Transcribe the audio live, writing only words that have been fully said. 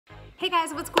Hey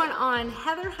guys, what's going on?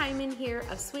 Heather Heuman here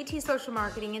of Sweet Tea Social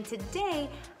Marketing, and today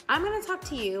I'm going to talk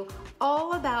to you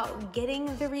all about getting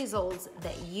the results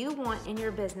that you want in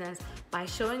your business by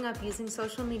showing up using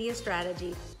social media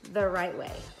strategy the right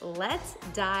way. Let's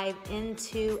dive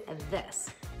into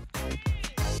this.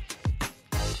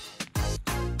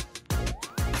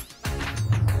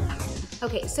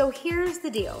 Okay, so here's the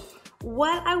deal.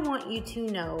 What I want you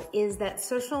to know is that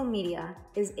social media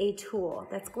is a tool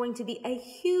that's going to be a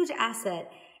huge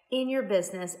asset in your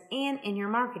business and in your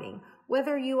marketing,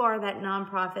 whether you are that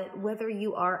nonprofit, whether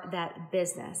you are that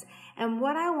business. And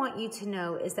what I want you to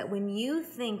know is that when you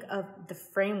think of the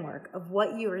framework of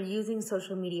what you are using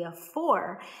social media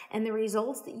for and the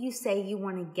results that you say you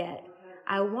want to get,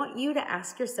 I want you to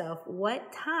ask yourself,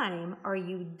 what time are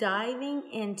you diving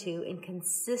into and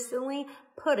consistently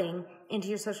putting into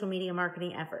your social media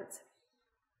marketing efforts?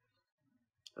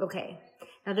 Okay,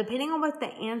 now depending on what the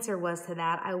answer was to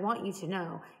that, I want you to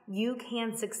know you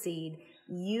can succeed,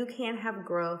 you can have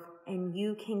growth, and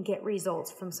you can get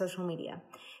results from social media.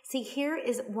 See, here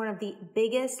is one of the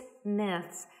biggest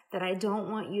myths that I don't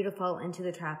want you to fall into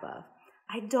the trap of.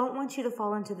 I don't want you to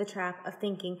fall into the trap of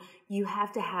thinking you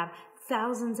have to have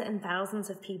thousands and thousands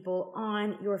of people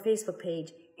on your Facebook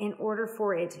page in order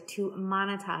for it to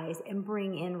monetize and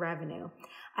bring in revenue.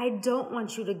 I don't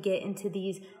want you to get into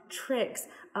these tricks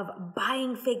of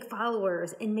buying fake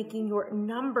followers and making your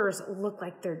numbers look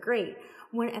like they're great,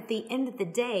 when at the end of the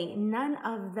day, none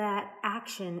of that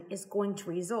action is going to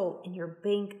result in your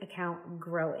bank account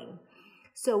growing.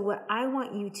 So what I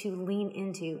want you to lean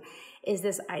into is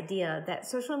this idea that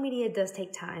social media does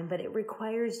take time, but it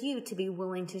requires you to be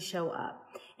willing to show up.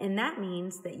 And that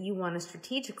means that you want to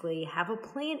strategically have a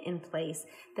plan in place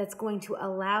that's going to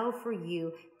allow for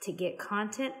you to get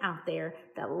content out there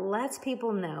that lets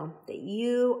people know that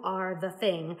you are the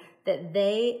thing that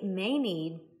they may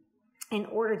need in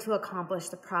order to accomplish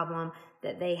the problem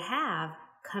that they have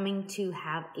coming to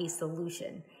have a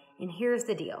solution. And here's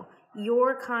the deal.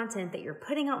 Your content that you're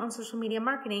putting out on social media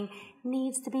marketing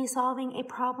needs to be solving a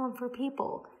problem for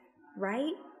people,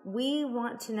 right? We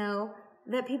want to know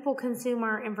that people consume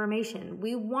our information.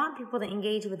 We want people to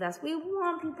engage with us. We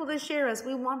want people to share us.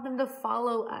 We want them to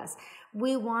follow us.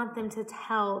 We want them to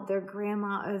tell their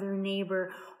grandma or their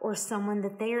neighbor or someone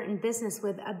that they are in business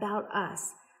with about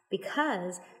us.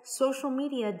 Because social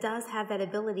media does have that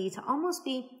ability to almost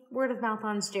be word of mouth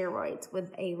on steroids,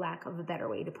 with a lack of a better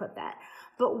way to put that.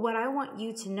 But what I want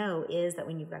you to know is that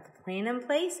when you've got the plan in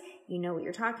place, you know what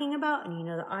you're talking about, and you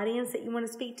know the audience that you want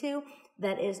to speak to,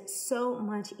 that is so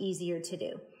much easier to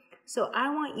do. So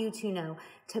I want you to know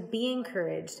to be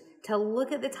encouraged, to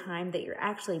look at the time that you're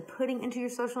actually putting into your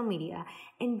social media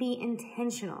and be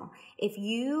intentional. If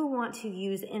you want to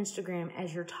use Instagram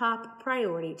as your top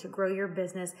priority to grow your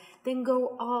business, then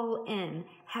go all in.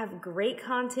 Have great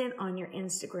content on your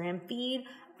Instagram feed.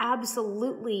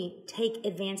 Absolutely take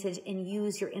advantage and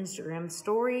use your Instagram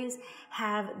stories.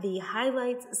 Have the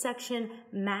highlights section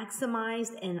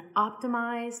maximized and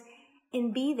optimized,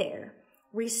 and be there.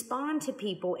 Respond to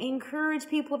people, encourage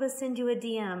people to send you a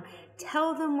DM,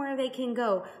 tell them where they can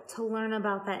go to learn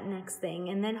about that next thing.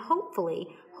 And then hopefully,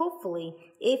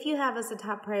 if you have as a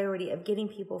top priority of getting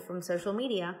people from social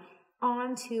media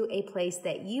onto a place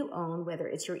that you own, whether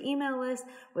it's your email list,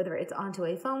 whether it's onto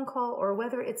a phone call, or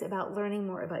whether it's about learning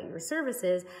more about your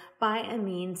services by a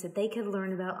means that they could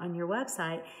learn about on your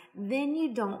website, then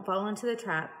you don't fall into the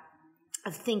trap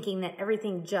of thinking that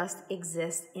everything just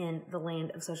exists in the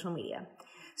land of social media.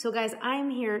 So guys,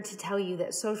 I'm here to tell you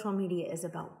that social media is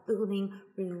about building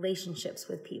relationships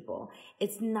with people.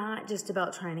 It's not just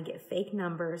about trying to get fake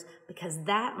numbers, because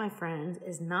that, my friends,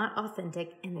 is not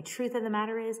authentic. And the truth of the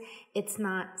matter is, it's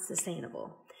not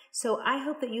sustainable. So I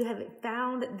hope that you have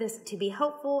found this to be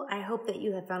helpful. I hope that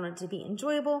you have found it to be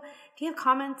enjoyable. Do you have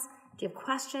comments? Do you have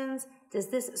questions? Does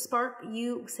this spark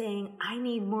you saying, I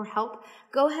need more help?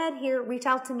 Go ahead here, reach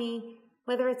out to me,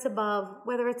 whether it's above,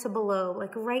 whether it's below,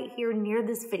 like right here near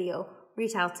this video,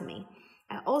 reach out to me.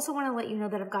 I also want to let you know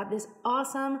that I've got this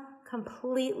awesome,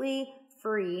 completely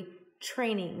free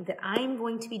training that I'm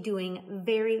going to be doing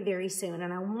very, very soon.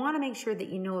 And I want to make sure that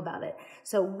you know about it.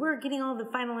 So we're getting all the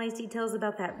finalized details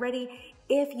about that ready.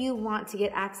 If you want to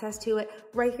get access to it,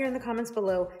 right here in the comments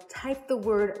below, type the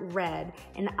word RED,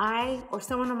 and I or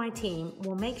someone on my team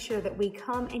will make sure that we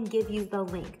come and give you the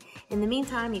link. In the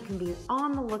meantime, you can be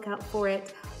on the lookout for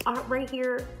it right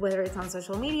here, whether it's on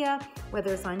social media,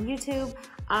 whether it's on YouTube.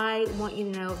 I want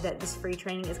you to know that this free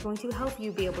training is going to help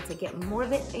you be able to get more of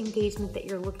the engagement that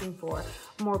you're looking for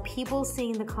for, more people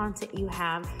seeing the content you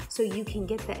have, so you can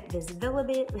get that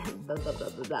visibility,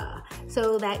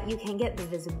 so that you can get the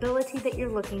visibility that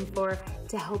you're looking for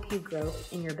to help you grow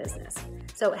in your business.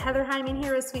 So Heather Heuman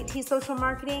here with Sweet Tea Social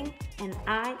Marketing, and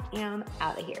I am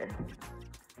out of here.